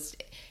 no, it was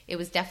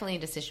definitely a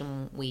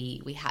decision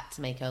we had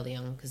to make early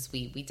on, because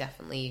we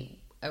definitely...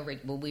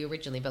 we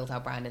originally built our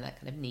brand in that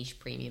kind of niche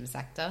premium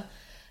sector,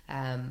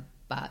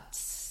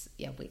 but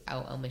yeah,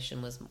 our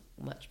mission was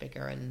much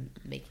bigger, and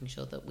making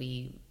sure that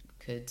we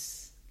could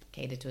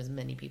cater to as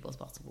many people as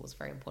possible was a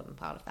very important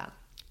part of that.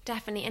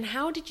 Definitely. And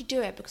how did you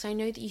do it? Because I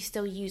know that you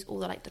still use all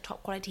the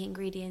top quality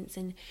ingredients,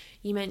 and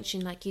you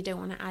mentioned like you don't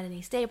want to add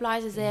any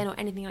stabilizers in or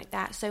anything like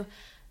that. So,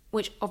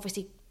 which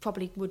obviously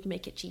probably would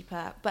make it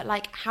cheaper. But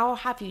like, how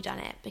have you done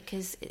it?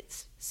 Because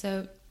it's...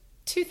 So,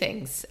 two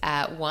things.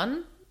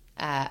 One,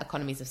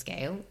 economies of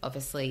scale.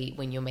 Obviously,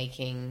 when you're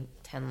making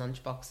 10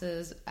 lunch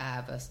boxes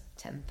versus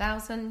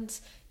 10,000,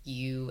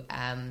 you're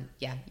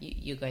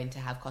going to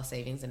have cost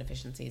savings and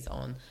efficiencies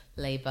on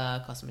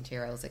labor, cost of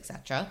materials,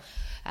 etc.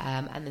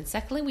 And then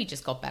secondly, we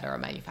just got better at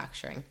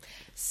manufacturing.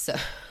 So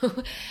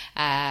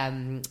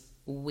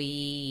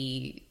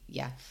we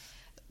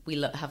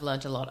have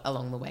learned a lot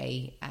along the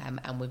way,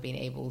 and we've been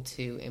able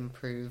to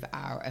improve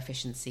our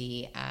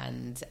efficiency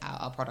and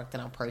our product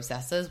and our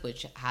processes,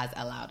 which has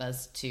allowed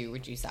us to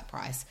reduce that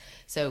price.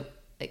 So,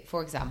 like,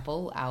 for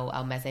example,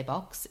 our meze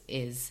box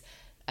is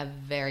a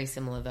very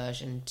similar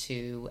version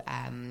to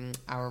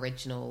our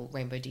original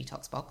Rainbow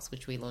Detox box,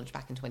 which we launched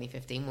back in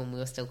 2015 when we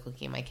were still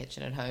cooking in my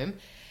kitchen at home.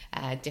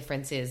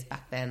 Difference is,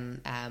 back then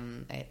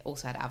it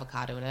also had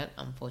avocado in it.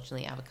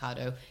 Unfortunately,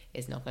 avocado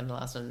is not going to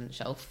last on the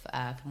shelf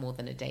for more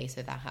than a day,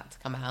 so that had to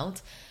come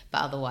out.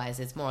 But otherwise,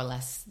 it's more or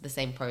less the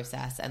same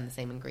process and the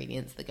same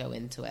ingredients that go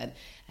into it.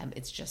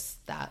 It's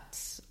just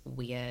that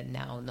we are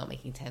now not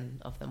making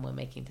 10 of them, we're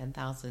making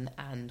 10,000,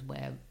 and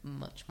we're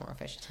much more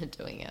efficient at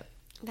doing it.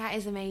 That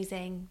is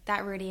amazing.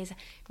 That really is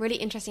really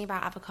interesting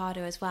about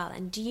avocado as well.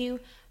 And do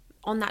you,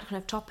 on that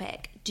kind of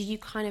topic, do you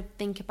kind of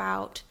think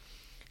about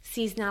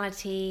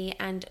seasonality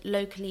and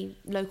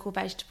local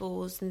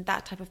vegetables and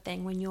that type of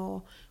thing when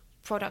you're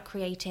product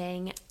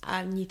creating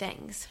new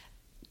things?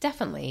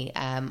 Definitely.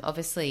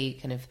 Obviously,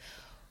 kind of,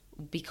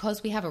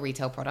 because we have a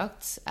retail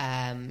product,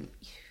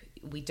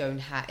 we don't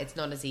have, it's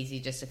not as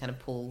easy just to kind of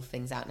pull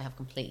things out and have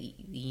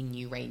completely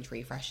new range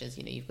refreshes.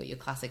 You've got your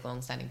classic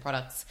long-standing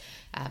products,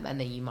 and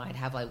then you might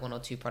have like one or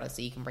two products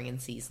that you can bring in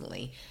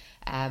seasonally.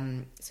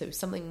 So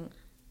something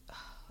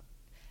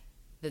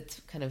that's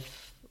kind of,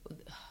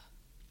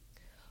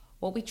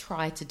 what we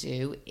try to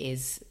do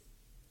is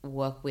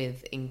work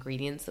with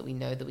ingredients that we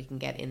know that we can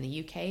get in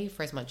the UK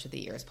for as much of the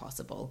year as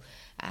possible.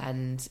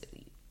 And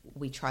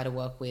we try to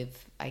work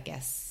with, I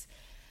guess,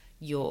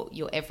 your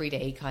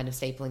everyday kind of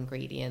staple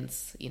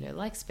ingredients,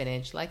 like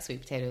spinach, like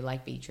sweet potato,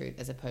 like beetroot,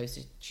 as opposed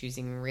to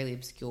choosing really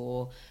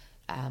obscure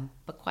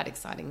but quite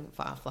exciting,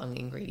 far-flung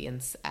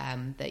ingredients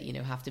that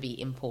have to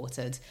be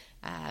imported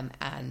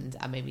and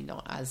are maybe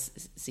not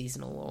as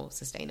seasonal or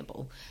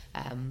sustainable.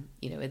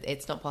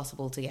 It's not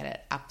possible to get it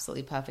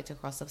absolutely perfect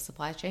across the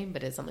supply chain,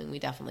 but it's something we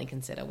definitely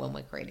consider when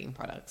we're creating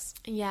products.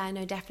 Yeah,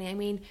 no, definitely. I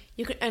mean,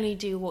 you can only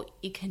do what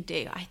you can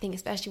do. I think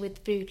especially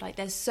with food, like,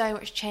 there's so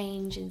much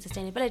change in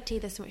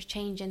sustainability, there's so much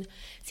change in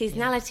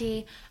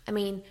seasonality. Yeah. I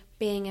mean,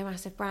 being a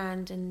massive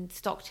brand and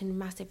stocked in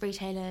massive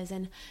retailers,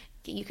 and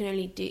you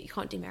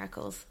can't do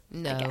miracles.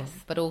 No, I guess.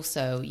 But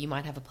also you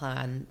might have a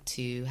plan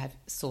to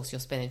source your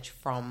spinach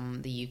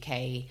from the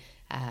UK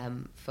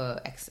for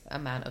X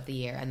amount of the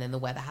year, and then the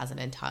weather has an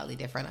entirely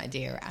different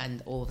idea,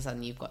 and all of a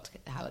sudden you've got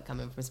to have it come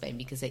in from Spain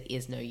because there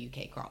is no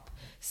UK crop.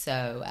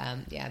 So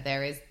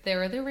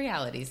there are the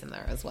realities in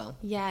there as well.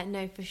 Yeah,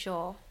 no, for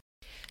sure.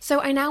 So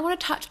I now want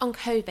to touch on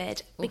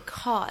COVID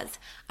because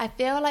I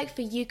feel like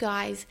for you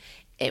guys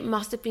it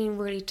must have been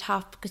really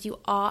tough because you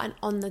are an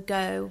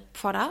on-the-go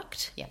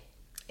product. Yeah.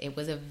 It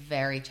was a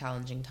very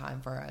challenging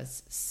time for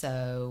us.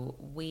 So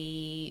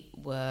it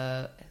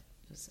was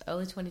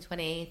early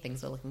 2020,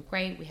 things were looking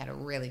great. We had a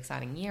really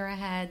exciting year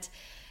ahead.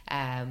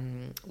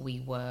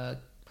 We were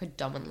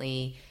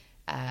predominantly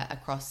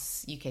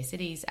across UK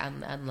cities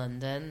and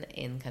London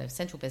in kind of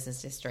central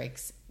business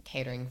districts,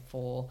 catering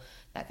for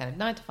that kind of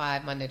 9 to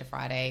 5, Monday to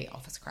Friday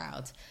office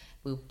crowd.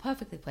 We were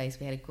perfectly placed.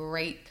 We had a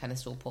great kind of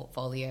store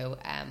portfolio,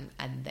 and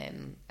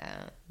then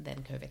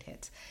COVID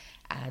hit.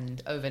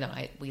 And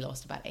overnight, we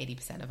lost about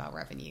 80% of our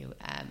revenue,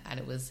 and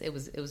it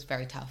was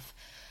very tough.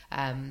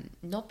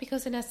 Not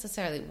because it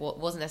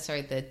wasn't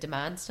necessarily the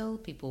demand still.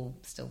 People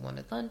still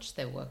wanted lunch.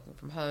 They were working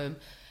from home,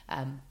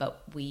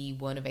 but we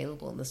weren't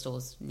available in the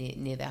stores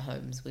near their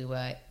homes. We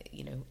were,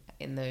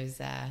 in those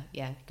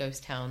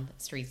ghost town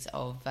streets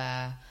of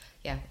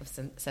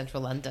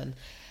central London.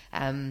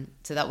 So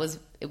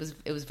it was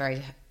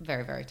very,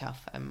 very, very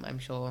tough. I'm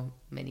sure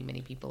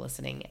many people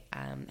listening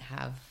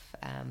have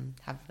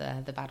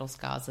the battle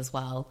scars as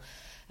well.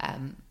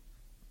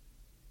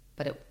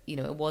 But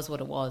it was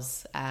what it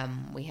was.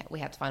 We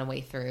had to find a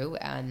way through,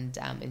 and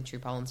in true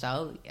Pollen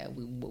style,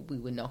 we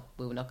were not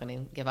going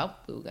to give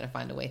up. We were going to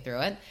find a way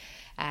through it.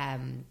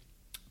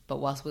 But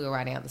whilst we were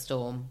riding out the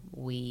storm,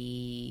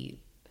 we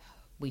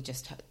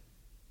just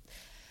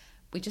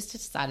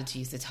decided to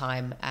use the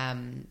time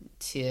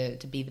to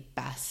be the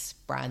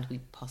best brand we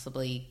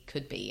possibly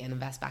could be and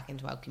invest back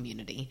into our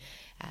community.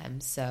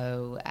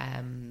 So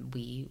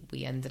we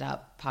ended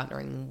up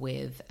partnering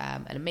with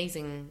an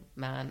amazing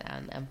man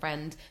and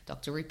friend,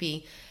 Dr.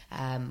 Rupi.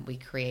 We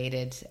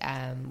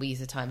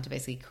used the time to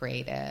basically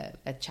create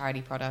a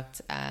charity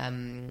product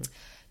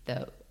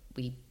that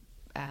we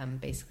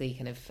basically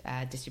kind of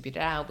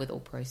distributed out, with all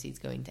proceeds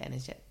going to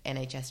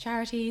NHS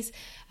charities,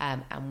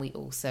 and we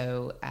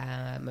also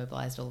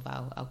mobilized all of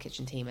our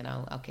kitchen team and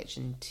our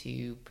kitchen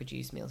to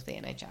produce meals for the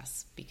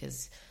NHS,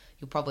 because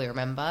you'll probably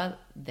remember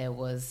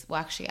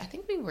I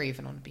think we were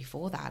even on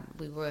before that.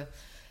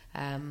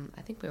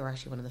 I think we were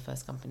actually one of the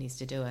first companies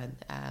to do it.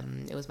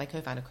 It was my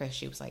co-founder Chris.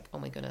 She was like, "Oh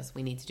my goodness,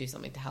 we need to do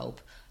something to help.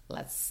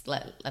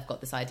 I've got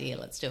this idea,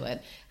 let's do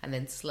it." And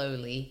then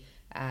slowly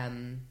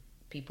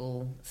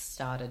people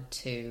started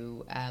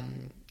to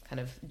kind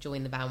of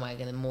join the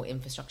bandwagon, and more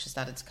infrastructure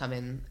started to come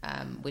in,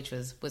 which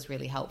was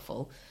really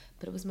helpful.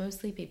 But it was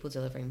mostly people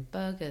delivering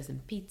burgers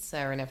and pizza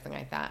and everything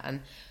like that.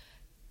 And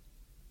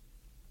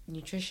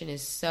nutrition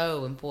is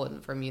so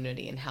important for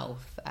immunity and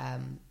health.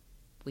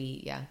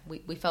 We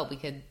felt we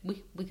could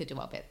do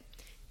our bit.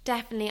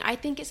 Definitely. I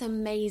think it's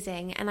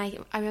amazing. And I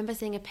remember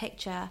seeing a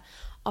picture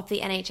of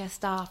the NHS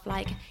staff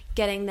like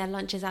getting their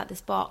lunches out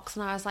this box,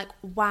 and I was like,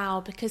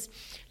 wow, because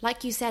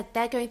like you said,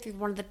 they're going through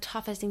one of the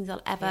toughest things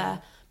they'll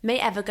may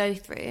ever go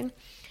through,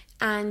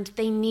 and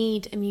they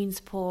need immune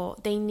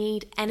support, they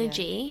need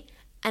energy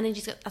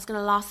that's going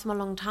to last them a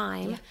long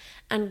time,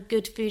 and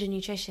good food and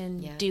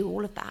nutrition do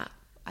all of that.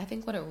 I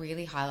think what it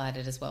really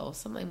highlighted as well,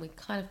 something we've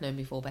kind of known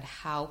before, but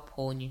how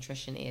poor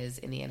nutrition is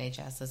in the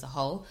NHS as a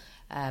whole,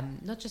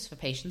 not just for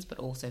patients but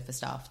also for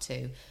staff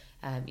too.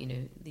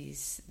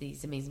 These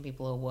amazing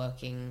people are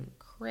working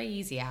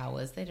crazy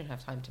hours. They don't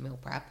have time to meal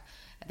prep.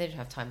 They don't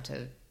have time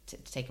to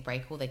take a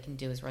break. All they can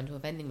do is run to a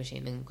vending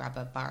machine and grab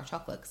a bar of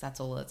chocolate, because that's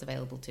all that's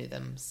available to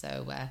them.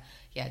 So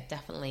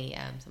definitely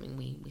something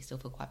we still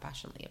feel quite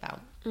passionately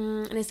about.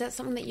 And is that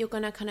something that you're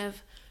going to kind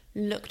of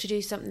look to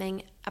do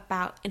something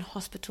about in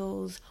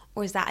hospitals,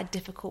 or is that a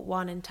difficult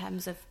one in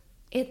terms of?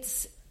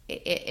 It's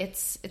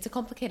a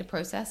complicated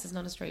process. It's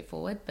not as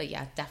straightforward, but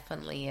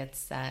definitely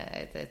it's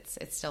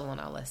still on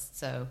our list.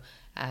 So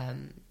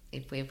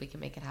if we can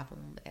make it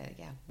happen,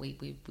 we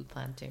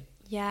plan to.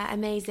 Yeah,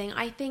 amazing.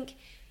 I think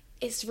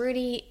it's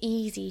really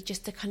easy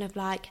just to kind of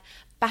like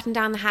batten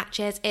down the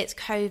hatches. It's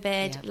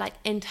COVID,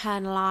 like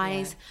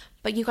internalize. Yeah.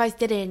 But you guys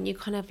didn't. You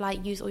kind of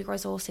like used all your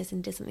resources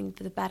and did something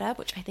for the better,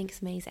 which I think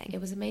is amazing. It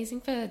was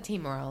amazing for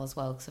team morale as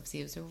well, because obviously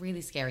it was a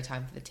really scary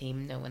time for the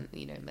team. No one,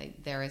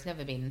 there has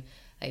never been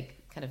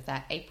kind of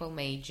that April,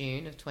 May,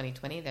 June of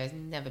 2020. There's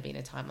never been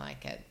a time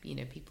like it.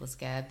 People are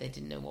scared. They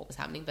didn't know what was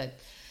happening, but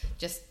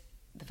just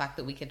the fact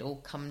that we could all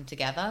come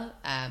together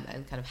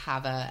and kind of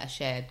have a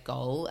shared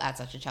goal at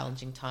such a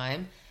challenging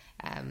time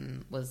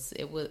was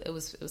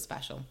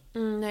special.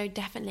 No,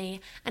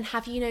 definitely. And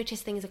have you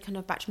noticed things are kind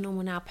of back to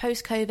normal now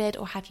post-COVID,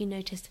 or have you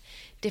noticed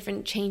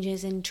different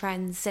changes in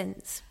trends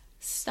since?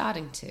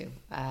 Starting to.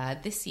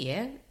 This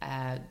year,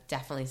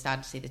 definitely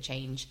started to see the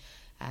change.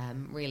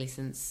 Really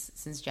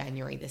since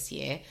January this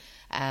year.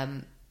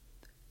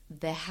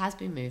 There has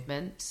been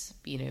movement.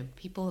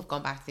 People have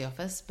gone back to the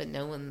office, but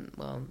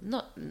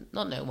not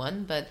no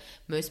one, but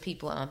most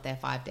people aren't there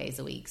 5 days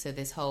a week. So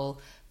this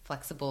whole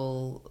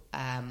flexible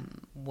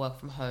work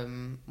from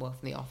home, work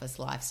from the office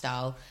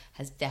lifestyle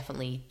has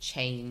definitely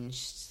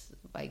changed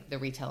like the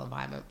retail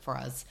environment for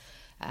us.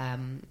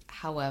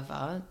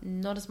 However,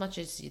 not as much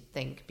as you'd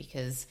think,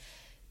 because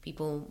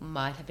people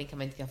might have been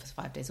coming to the office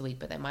 5 days a week,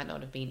 but they might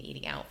not have been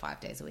eating out 5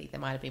 days a week. They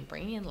might have been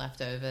bringing in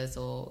leftovers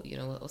or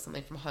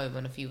something from home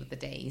on a few of the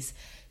days.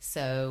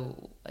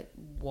 So like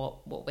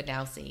what we're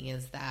now seeing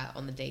is that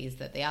on the days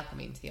that they are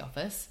coming into the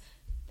office,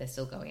 they're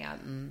still going out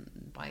and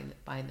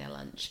buying their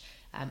lunch.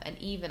 And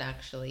even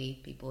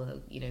actually people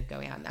are,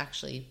 going out and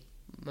actually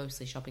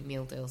mostly shopping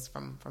meal deals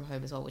from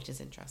home as well, which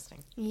is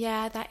interesting.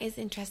 Yeah, that is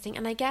interesting.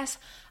 And I guess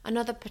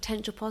another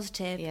potential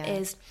positive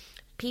is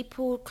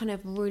people kind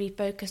of really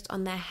focused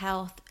on their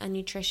health and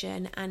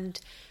nutrition, and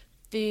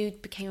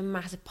food became a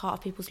massive part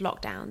of people's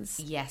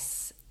lockdowns.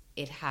 Yes,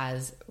 it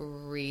has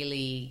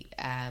really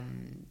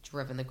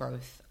driven the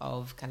growth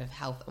of kind of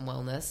health and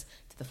wellness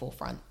to the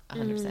forefront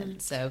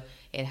 100%. So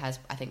it has,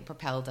 I think,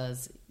 propelled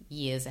us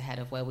years ahead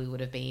of where we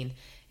would have been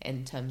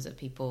in terms of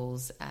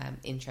people's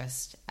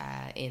interest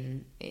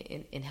in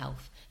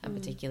health, and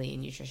particularly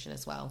in nutrition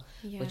as well,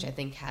 which I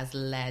think has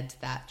led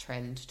that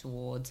trend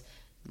towards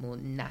more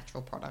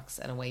natural products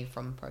and away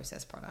from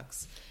processed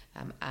products,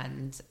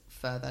 and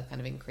further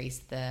kind of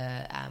increased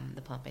the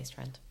plant-based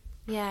trend.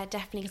 Yeah,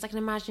 definitely. Because I can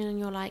imagine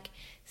you're like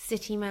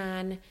city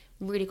man,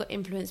 really got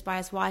influenced by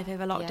his wife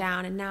over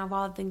lockdown, and now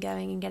rather than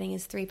going and getting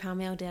his £3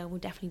 meal deal, will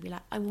definitely be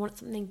like, I want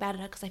something better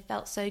because I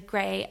felt so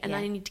great and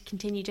I need to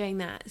continue doing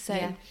that.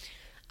 So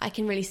I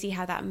can really see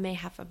how that may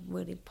have a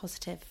really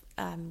positive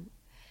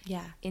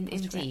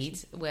Indeed,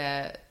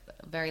 we're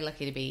very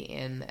lucky to be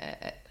in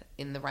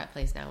the right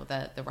place now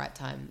at the right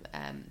time.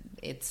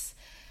 It's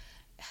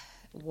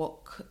what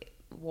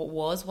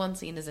was once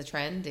seen as a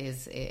trend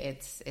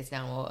it's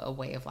now a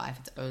way of life.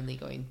 It's only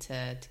going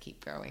to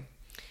keep growing.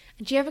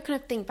 Do you ever kind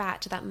of think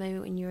back to that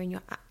moment when you're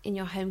in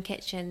your home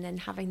kitchen and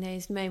having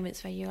those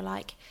moments where you're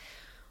like,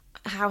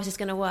 how is this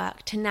going to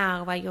work, to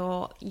now where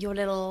your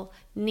little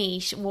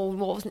niche, well,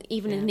 what wasn't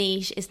even a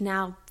niche, is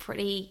now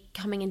pretty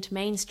coming into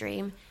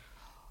mainstream?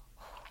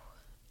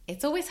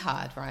 It's always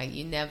hard, right?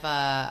 You never,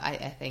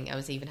 I think I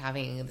was even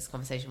having this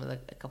conversation with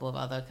a couple of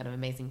other kind of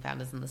amazing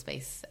founders in the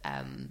space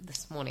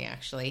this morning,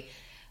 actually.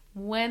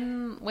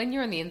 When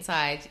you're on the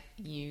inside,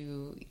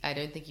 I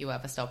don't think you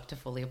ever stop to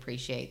fully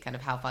appreciate kind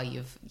of how far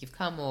you've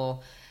come,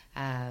 or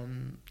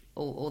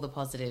all the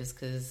positives,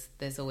 because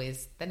there's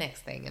always the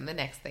next thing and the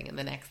next thing and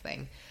the next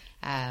thing.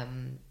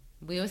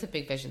 We always have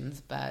big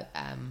visions, but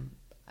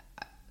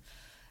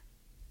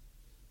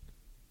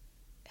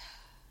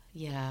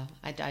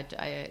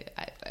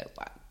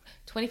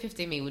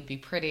 2050 me would be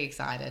pretty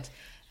excited,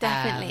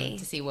 definitely,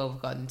 to see where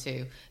we've gotten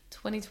to.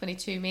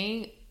 2022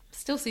 me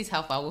still sees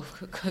how far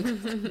we've got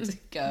to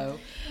go,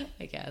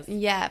 I guess.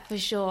 Yeah, for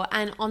sure.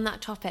 And on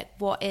that topic,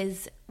 what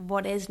is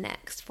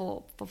next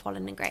for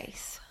Pollen and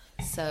Grace?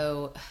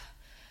 So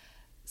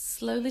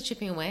slowly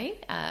chipping away,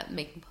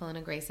 making Pollen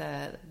and Grace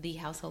the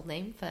household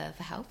name for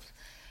health.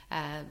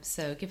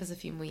 So give us a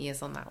few more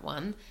years on that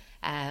one.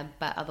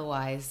 But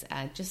otherwise,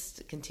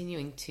 just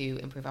continuing to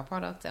improve our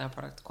product and our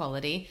product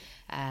quality,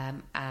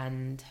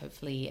 and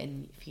hopefully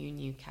a few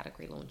new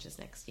category launches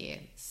next year.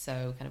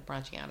 So kind of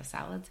branching out of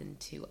salads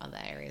into other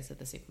areas of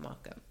the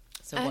supermarket.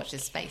 So watch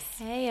this space.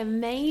 Hey,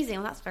 amazing.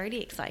 Well, that's very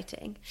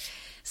exciting.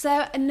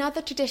 So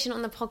another tradition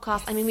on the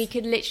podcast, I mean, we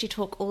could literally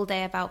talk all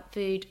day about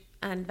food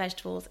and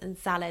vegetables and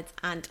salads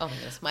and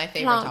that's my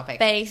favorite topic,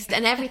 plant-based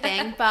and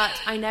everything, but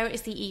I know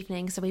it's the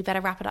evening, so we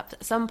better wrap it up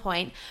at some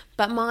point.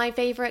 But my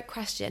favorite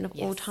question of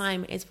all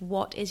time is,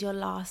 what is your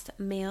last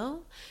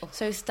meal?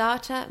 So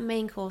starter,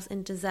 main course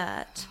and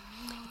dessert.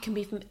 It can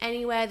be from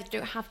anywhere, that you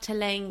don't have to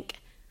link.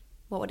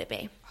 What would it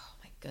be? Oh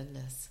my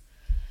goodness,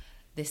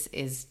 this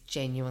is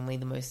genuinely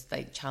the most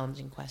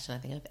challenging question I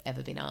think I've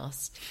ever been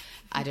asked.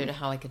 I don't know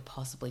how I could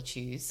possibly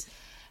choose.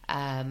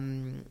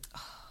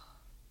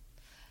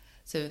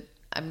 So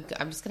I'm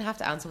just gonna have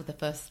to answer with the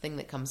first thing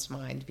that comes to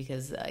mind,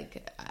 because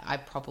I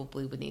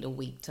probably would need a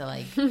week to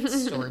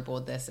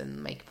storyboard this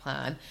and make a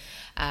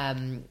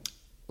plan.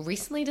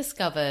 Recently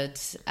discovered,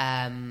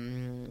 I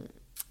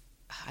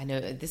know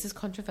this is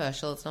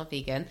controversial, it's not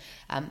vegan,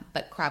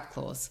 but crab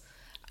claws.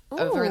 Ooh.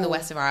 Over in the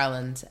west of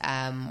Ireland,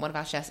 one of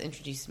our chefs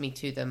introduced me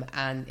to them,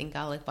 and in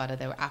garlic butter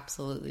they were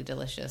absolutely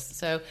delicious.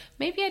 So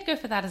maybe I'd go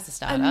for that as a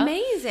starter.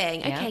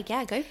 Amazing. Yeah. Okay,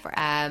 yeah, go for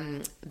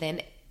it.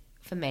 Then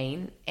for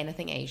main,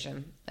 anything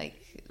Asian.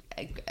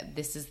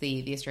 This is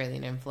the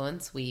Australian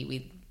influence.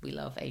 We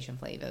love Asian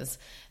flavors.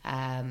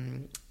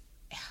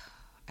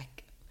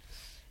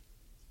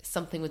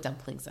 Something with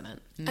dumplings in it.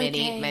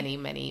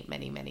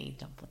 Many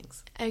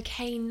dumplings.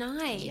 Okay,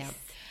 nice. Yeah.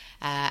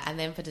 And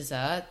then for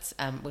dessert,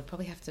 we'd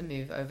probably have to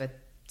move over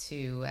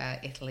to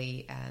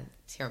Italy.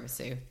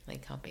 Tiramisu. I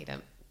can't beat it.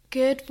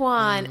 Good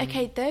one.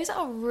 Okay, those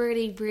are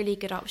really, really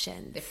good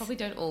options. They probably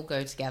don't all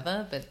go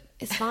together, but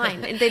it's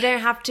fine. They don't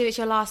have to. It's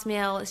your last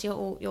meal. It's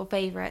your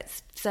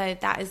favourites. So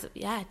that is,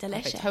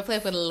 delicious. Perfect. Hopefully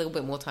I've got a little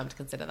bit more time to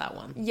consider that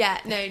one. Yeah,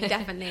 no,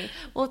 definitely.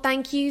 Well,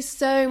 thank you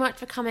so much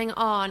for coming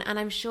on. And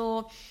I'm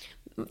sure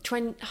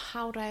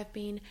how would I have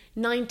been?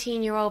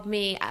 19-year-old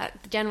me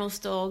at the general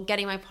store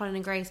getting my Pollen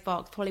and Grace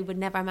box. Probably would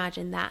never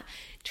imagine that.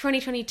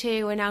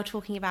 2022, we're now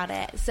talking about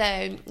it.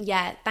 So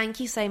yeah, thank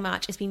you so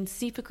much. It's been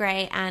super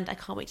great and I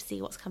can't wait to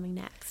see what's coming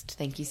next.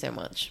 Thank you so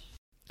much.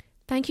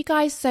 Thank you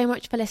guys so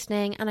much for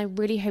listening, and I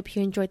really hope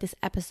you enjoyed this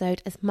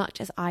episode as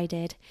much as I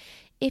did.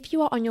 If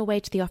you are on your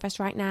way to the office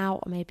right now,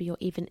 or maybe you're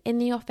even in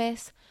the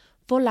office,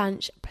 for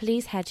lunch,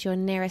 please head to your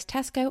nearest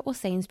Tesco or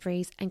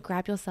Sainsbury's and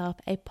grab yourself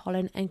a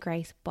Pollen and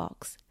Grace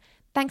box.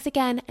 Thanks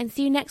again, and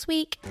see you next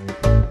week.